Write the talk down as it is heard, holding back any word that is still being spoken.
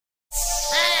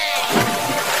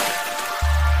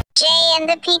and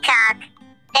the Peacock.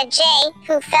 A jay,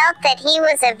 who felt that he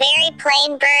was a very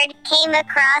plain bird, came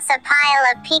across a pile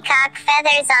of peacock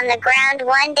feathers on the ground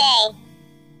one day.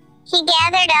 He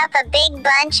gathered up a big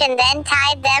bunch and then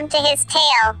tied them to his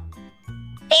tail.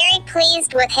 Very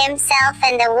pleased with himself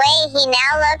and the way he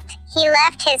now looked, he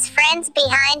left his friends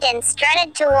behind and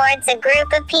strutted towards a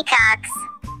group of peacocks.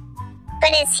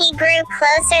 But as he grew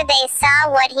closer, they saw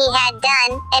what he had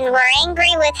done, and were angry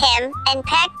with him, and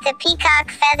pecked the peacock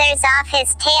feathers off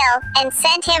his tail, and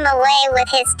sent him away with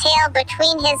his tail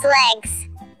between his legs.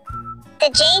 The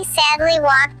jay sadly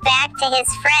walked back to his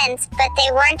friends, but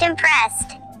they weren't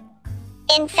impressed.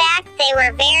 In fact, they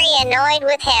were very annoyed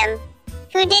with him.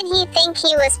 Who did he think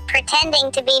he was,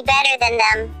 pretending to be better than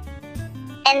them?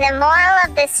 And the moral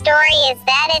of the story is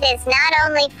that it is not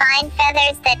only fine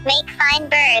feathers that make fine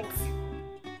birds.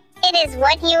 It is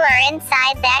what you are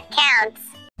inside that counts.